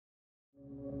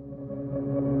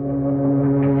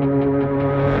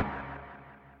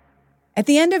At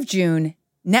the end of June,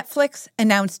 Netflix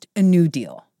announced a new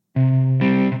deal.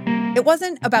 It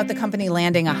wasn't about the company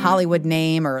landing a Hollywood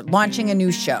name or launching a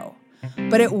new show,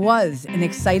 but it was an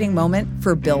exciting moment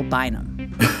for Bill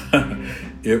Bynum.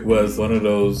 It was one of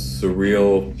those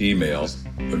surreal emails.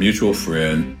 A mutual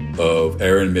friend of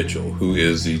Aaron Mitchell, who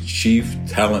is the Chief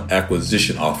Talent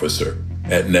Acquisition Officer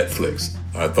at Netflix.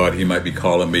 I thought he might be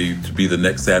calling me to be the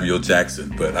next Samuel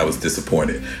Jackson, but I was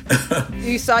disappointed.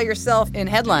 You saw yourself in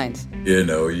headlines. You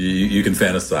know, you can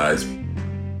fantasize.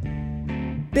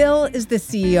 Bill is the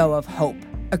CEO of Hope,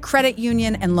 a credit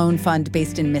union and loan fund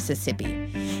based in Mississippi.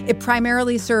 It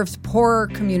primarily serves poorer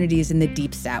communities in the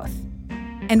Deep South.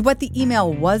 And what the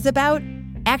email was about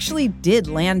actually did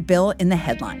land Bill in the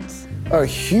headlines. A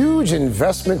huge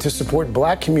investment to support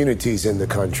black communities in the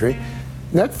country.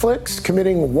 Netflix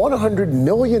committing $100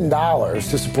 million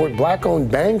to support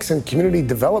black-owned banks and community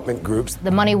development groups.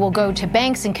 The money will go to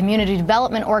banks and community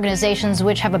development organizations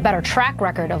which have a better track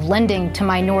record of lending to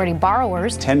minority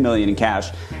borrowers. $10 million in cash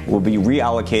will be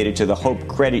reallocated to the Hope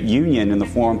Credit Union in the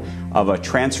form of a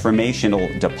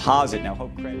transformational deposit. Now,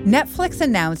 Hope Credit... Netflix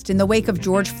announced in the wake of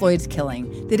George Floyd's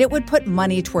killing that it would put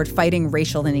money toward fighting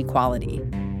racial inequality.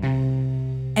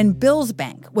 And Bill's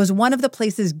bank was one of the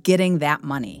places getting that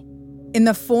money, in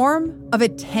the form of a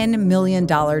 $10 million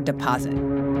deposit.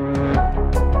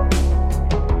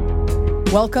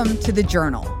 Welcome to The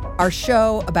Journal, our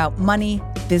show about money,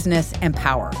 business, and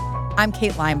power. I'm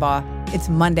Kate Linebaugh. It's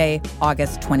Monday,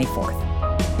 August 24th.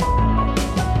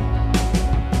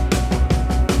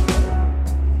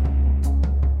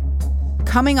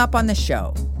 Coming up on the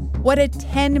show, what a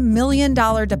 $10 million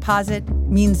deposit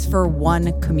means for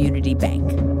one community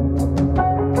bank.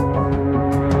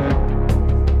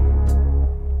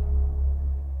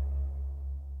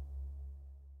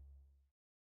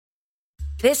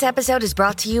 This episode is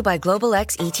brought to you by Global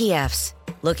X ETFs.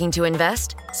 Looking to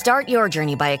invest? Start your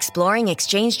journey by exploring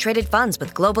exchange-traded funds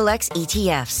with Global X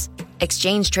ETFs.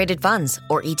 Exchange-traded funds,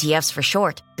 or ETFs for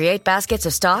short, create baskets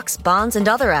of stocks, bonds, and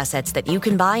other assets that you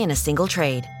can buy in a single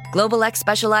trade. Global X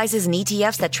specializes in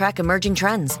ETFs that track emerging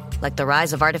trends, like the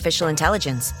rise of artificial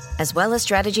intelligence, as well as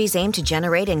strategies aimed to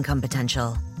generate income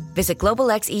potential. Visit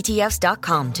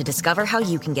globalxetfs.com to discover how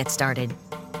you can get started.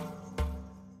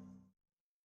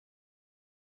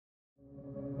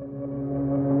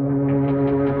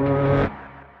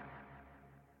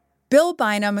 Bill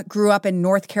Bynum grew up in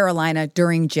North Carolina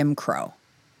during Jim Crow.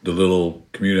 The little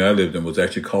community I lived in was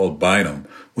actually called Bynum,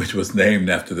 which was named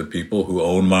after the people who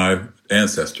owned my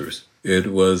ancestors.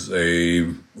 It was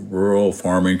a rural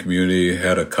farming community,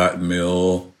 had a cotton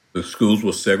mill. The schools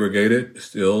were segregated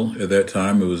still at that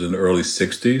time. It was in the early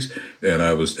 60s, and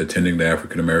I was attending the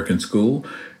African-American school.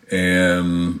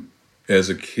 And as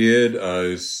a kid,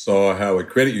 I saw how a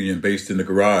credit union based in the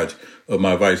garage of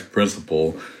my vice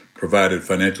principal provided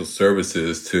financial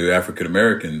services to African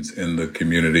Americans in the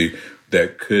community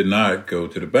that could not go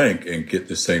to the bank and get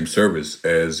the same service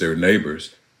as their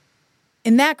neighbors.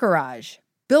 In that garage,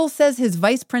 Bill says his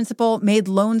vice principal made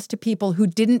loans to people who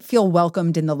didn't feel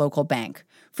welcomed in the local bank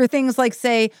for things like,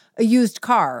 say, a used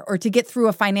car or to get through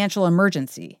a financial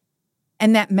emergency.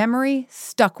 And that memory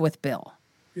stuck with Bill.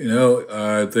 You know,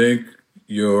 I think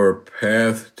your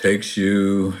path takes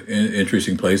you in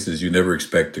interesting places you never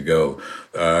expect to go.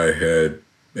 I had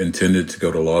intended to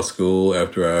go to law school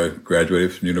after I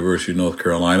graduated from the University of North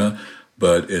Carolina,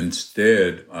 but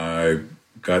instead I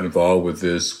got involved with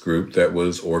this group that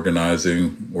was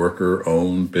organizing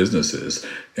worker-owned businesses.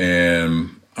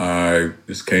 And I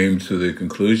just came to the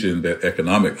conclusion that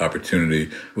economic opportunity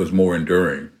was more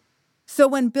enduring. So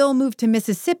when Bill moved to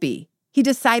Mississippi, he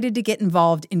decided to get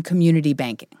involved in community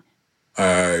banking.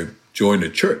 I joined a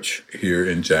church here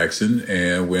in Jackson,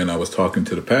 and when I was talking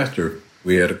to the pastor,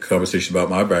 we had a conversation about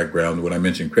my background. When I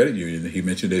mentioned credit union, he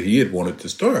mentioned that he had wanted to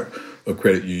start a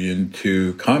credit union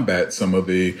to combat some of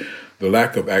the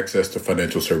lack of access to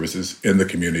financial services in the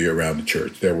community around the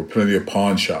church. There were plenty of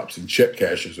pawn shops and check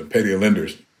cashers and petty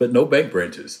lenders, but no bank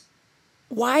branches.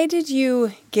 Why did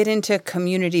you get into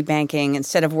community banking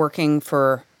instead of working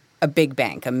for a big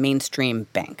bank, a mainstream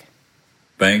bank?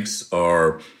 Banks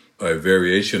are a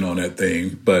variation on that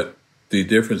thing, but the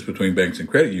difference between banks and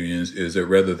credit unions is that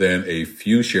rather than a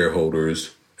few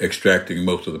shareholders extracting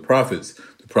most of the profits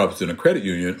in a credit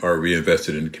union are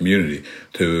reinvested in the community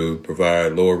to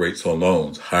provide lower rates on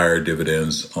loans, higher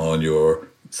dividends on your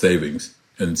savings.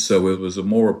 And so it was a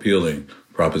more appealing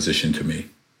proposition to me.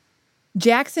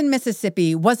 Jackson,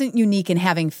 Mississippi wasn't unique in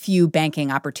having few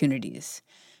banking opportunities.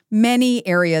 Many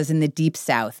areas in the Deep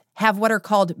South have what are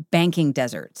called banking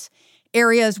deserts,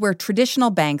 areas where traditional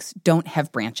banks don't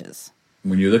have branches.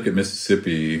 When you look at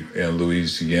Mississippi and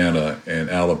Louisiana and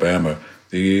Alabama,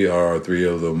 they are three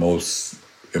of the most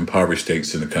impoverished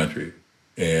states in the country.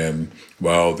 And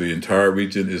while the entire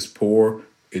region is poor,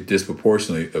 it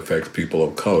disproportionately affects people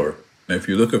of color. And if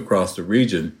you look across the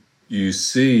region, you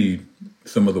see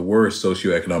some of the worst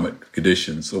socioeconomic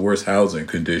conditions, the worst housing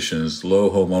conditions,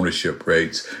 low home ownership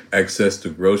rates, access to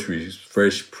groceries,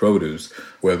 fresh produce,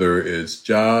 whether it's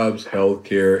jobs,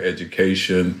 healthcare,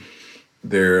 education,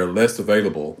 they're less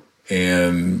available.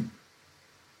 And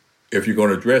if you're going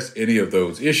to address any of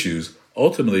those issues,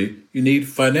 ultimately, you need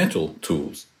financial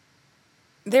tools.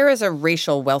 There is a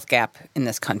racial wealth gap in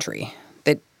this country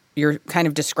that you're kind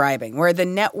of describing, where the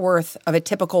net worth of a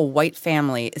typical white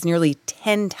family is nearly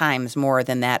 10 times more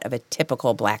than that of a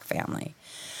typical black family.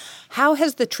 How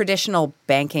has the traditional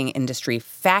banking industry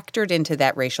factored into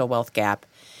that racial wealth gap,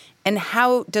 and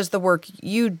how does the work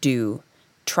you do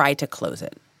try to close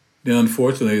it? Now,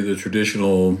 unfortunately, the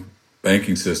traditional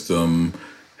banking system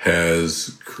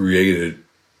has created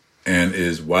and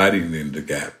is widening the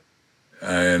gap.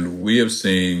 And we have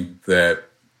seen that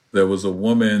there was a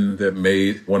woman that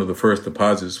made one of the first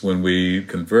deposits when we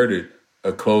converted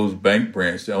a closed bank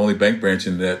branch, the only bank branch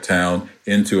in that town,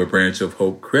 into a branch of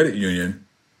Hope Credit Union.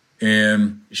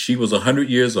 And she was 100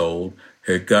 years old,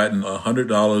 had gotten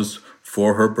 $100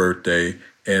 for her birthday,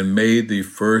 and made the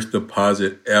first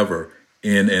deposit ever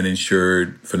in an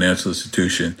insured financial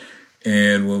institution.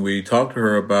 And when we talked to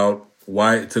her about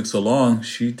why it took so long,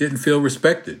 she didn't feel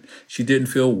respected. She didn't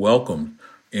feel welcomed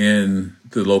in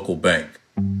the local bank.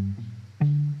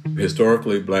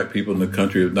 Historically, black people in the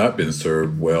country have not been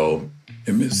served well.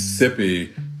 In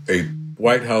Mississippi, a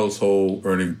white household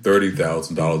earning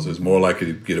 $30,000 is more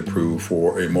likely to get approved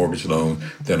for a mortgage loan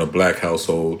than a black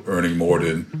household earning more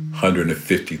than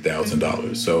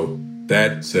 $150,000. So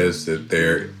that says that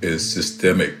there is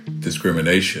systemic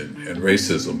discrimination and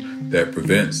racism that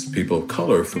prevents people of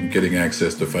color from getting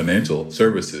access to financial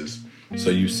services. So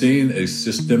you've seen a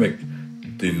systemic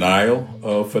denial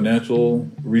of financial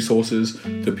resources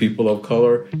to people of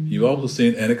color. You've also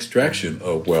seen an extraction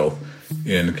of wealth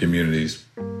in communities.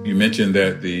 You mentioned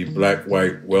that the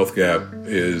black-white wealth gap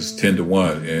is 10 to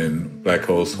 1 in black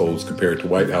households compared to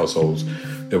white households.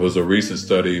 There was a recent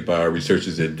study by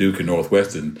researchers at Duke and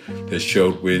Northwestern that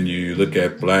showed when you look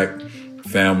at black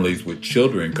families with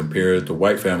children compared to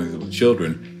white families with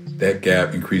children, that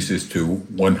gap increases to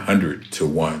 100 to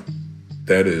 1.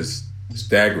 That is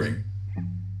staggering.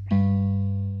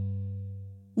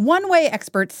 One way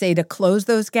experts say to close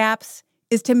those gaps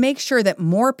is to make sure that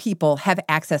more people have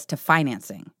access to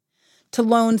financing, to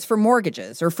loans for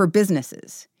mortgages or for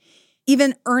businesses.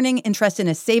 Even earning interest in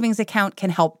a savings account can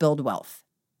help build wealth.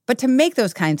 But to make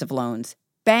those kinds of loans,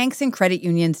 banks and credit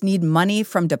unions need money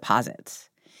from deposits.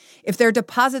 If their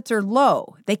deposits are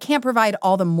low, they can't provide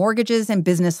all the mortgages and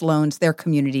business loans their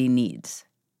community needs.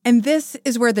 And this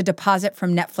is where the deposit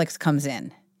from Netflix comes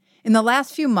in. In the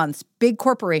last few months, big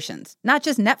corporations, not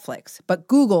just Netflix, but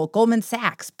Google, Goldman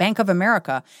Sachs, Bank of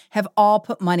America, have all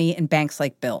put money in banks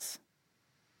like Bill's.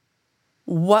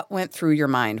 What went through your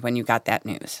mind when you got that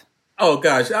news? Oh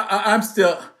gosh, I'm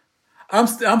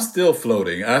still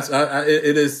floating.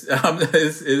 It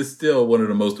is still one of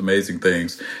the most amazing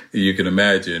things you can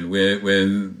imagine.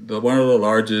 When one of the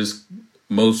largest,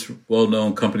 most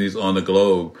well-known companies on the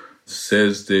globe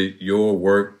says that your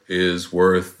work is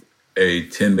worth a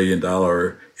 $10 million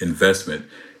investment,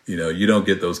 you don't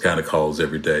get those kind of calls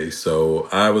every day. So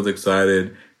I was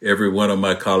excited. Every one of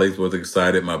my colleagues was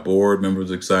excited. My board members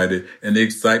was excited, and the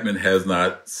excitement has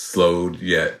not slowed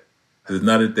yet. There's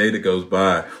not a day that goes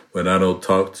by when I don't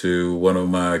talk to one of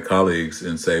my colleagues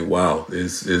and say, wow,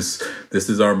 this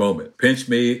is our moment. Pinch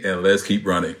me and let's keep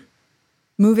running.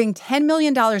 Moving $10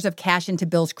 million of cash into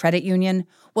Bill's credit union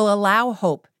will allow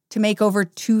Hope to make over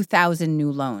 2,000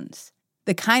 new loans,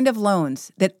 the kind of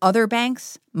loans that other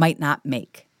banks might not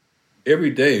make.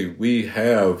 Every day we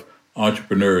have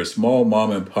entrepreneurs, small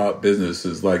mom and pop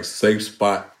businesses like Safe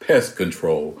Spot Pest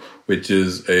Control, which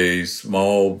is a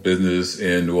small business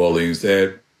in New Orleans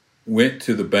that went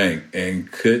to the bank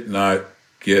and could not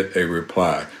get a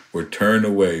reply. We're turned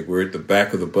away. We're at the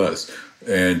back of the bus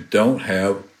and don't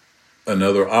have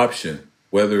another option,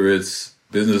 whether it's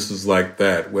businesses like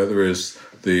that, whether it's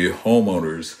the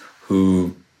homeowners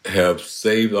who have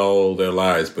saved all their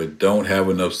lives but don't have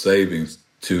enough savings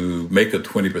to make a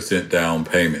 20% down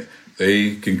payment.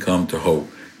 They can come to Hope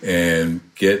and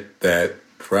get that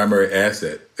primary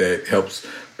asset that helps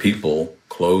people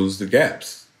close the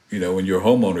gaps When you're a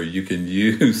homeowner, you can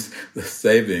use the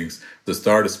savings to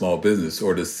start a small business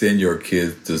or to send your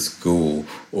kids to school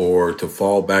or to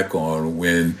fall back on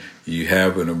when you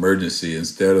have an emergency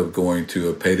instead of going to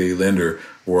a payday lender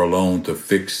for a loan to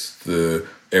fix the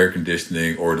air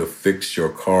conditioning or to fix your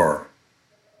car.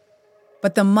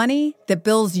 But the money that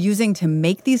Bill's using to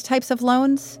make these types of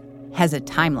loans has a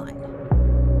timeline.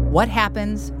 What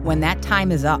happens when that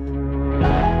time is up?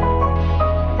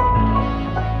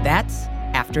 That's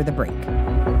after the break.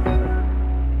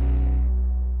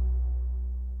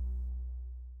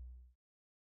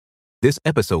 This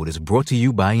episode is brought to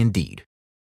you by Indeed.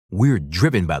 We're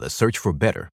driven by the search for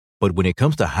better, but when it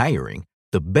comes to hiring,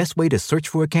 the best way to search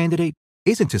for a candidate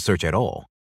isn't to search at all.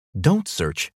 Don't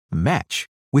search, match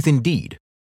with Indeed.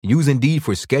 Use Indeed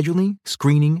for scheduling,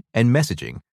 screening, and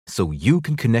messaging so you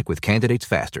can connect with candidates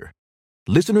faster.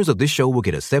 Listeners of this show will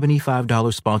get a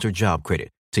 $75 sponsored job credit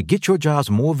to get your jobs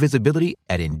more visibility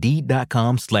at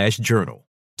Indeed.com/journal.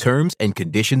 Terms and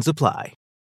conditions apply.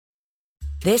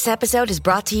 This episode is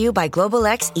brought to you by Global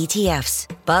X ETFs.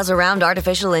 Buzz around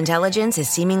artificial intelligence is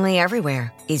seemingly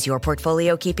everywhere. Is your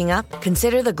portfolio keeping up?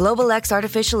 Consider the Global X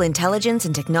Artificial Intelligence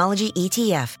and Technology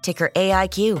ETF, ticker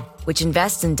AIQ, which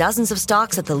invests in dozens of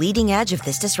stocks at the leading edge of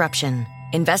this disruption.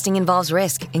 Investing involves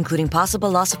risk, including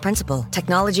possible loss of principal.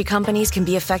 Technology companies can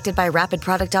be affected by rapid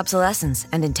product obsolescence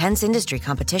and intense industry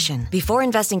competition. Before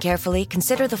investing carefully,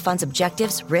 consider the fund's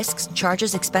objectives, risks,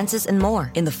 charges, expenses, and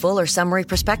more in the full or summary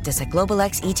prospectus at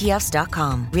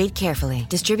globalxetfs.com. Read carefully.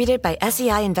 Distributed by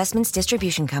SEI Investments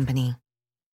Distribution Company.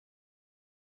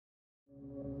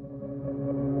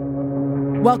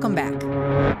 Welcome back.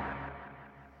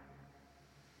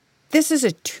 This is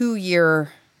a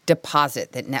 2-year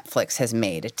deposit that Netflix has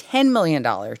made, a $10 million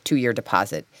 2-year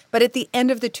deposit. But at the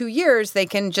end of the 2 years, they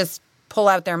can just pull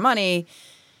out their money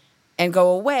and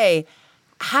go away.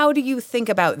 How do you think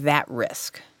about that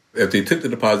risk? If they took the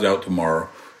deposit out tomorrow,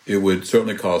 it would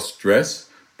certainly cause stress,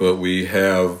 but we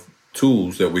have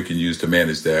tools that we can use to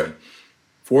manage that.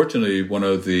 Fortunately, one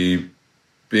of the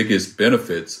biggest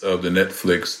benefits of the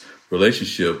Netflix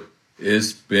relationship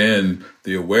it's been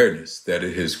the awareness that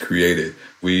it has created.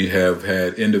 We have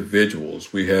had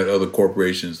individuals, we had other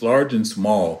corporations, large and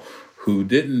small, who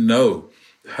didn't know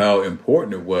how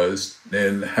important it was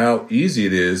and how easy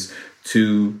it is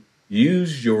to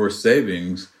use your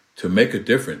savings to make a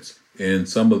difference in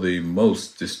some of the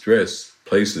most distressed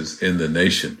places in the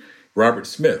nation. Robert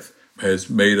Smith has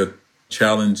made a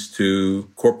challenge to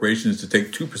corporations to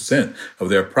take 2% of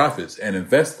their profits and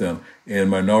invest them in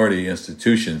minority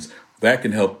institutions. That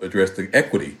can help address the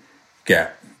equity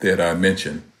gap that I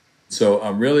mentioned. So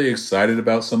I'm really excited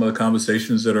about some of the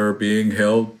conversations that are being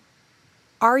held.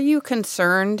 Are you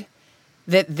concerned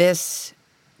that this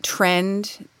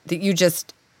trend that you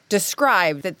just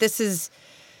described, that this is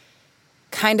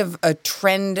kind of a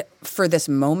trend for this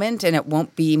moment and it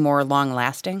won't be more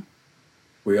long-lasting?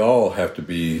 We all have to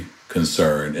be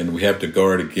concerned, and we have to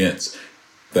guard against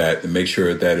that and make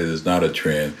sure that it is not a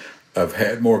trend. I've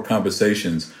had more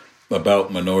conversations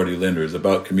about minority lenders,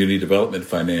 about community development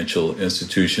financial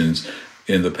institutions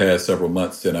in the past several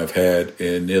months than I've had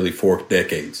in nearly 4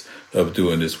 decades of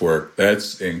doing this work.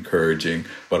 That's encouraging.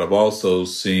 But I've also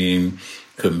seen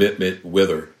commitment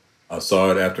wither. I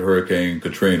saw it after Hurricane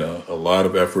Katrina. A lot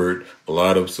of effort, a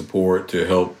lot of support to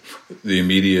help the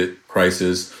immediate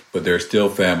crisis, but there are still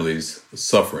families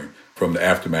suffering from the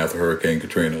aftermath of Hurricane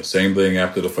Katrina. Same thing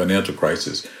after the financial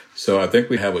crisis. So I think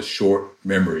we have a short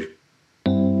memory.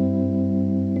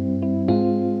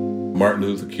 Martin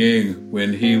Luther King,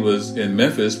 when he was in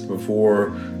Memphis before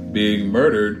being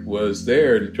murdered, was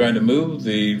there trying to move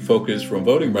the focus from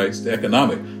voting rights to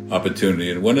economic opportunity.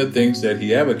 And one of the things that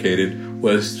he advocated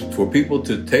was for people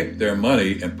to take their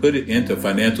money and put it into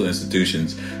financial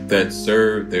institutions that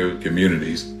serve their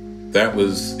communities. That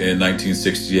was in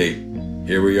 1968.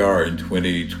 Here we are in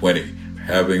 2020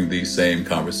 having these same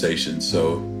conversations.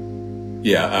 So,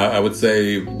 yeah, I would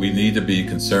say we need to be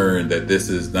concerned that this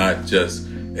is not just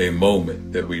a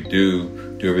moment, that we do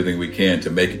everything we can to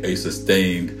make a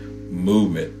sustained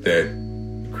movement that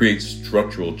creates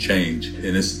structural change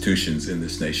in institutions in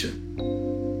this nation.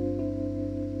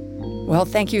 Well,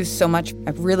 thank you so much. I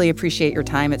really appreciate your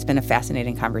time. It's been a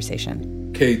fascinating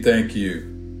conversation. Kate, thank you.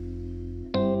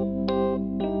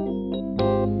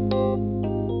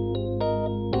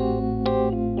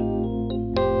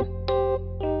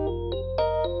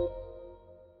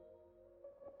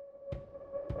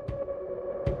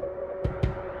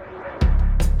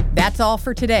 That's all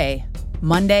for today,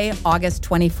 Monday, August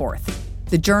 24th.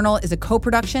 The Journal is a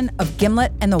co-production of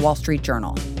Gimlet and The Wall Street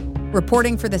Journal.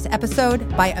 Reporting for this episode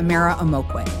by Amara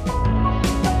Omokwe.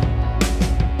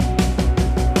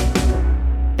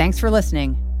 Thanks for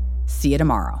listening. See you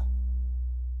tomorrow.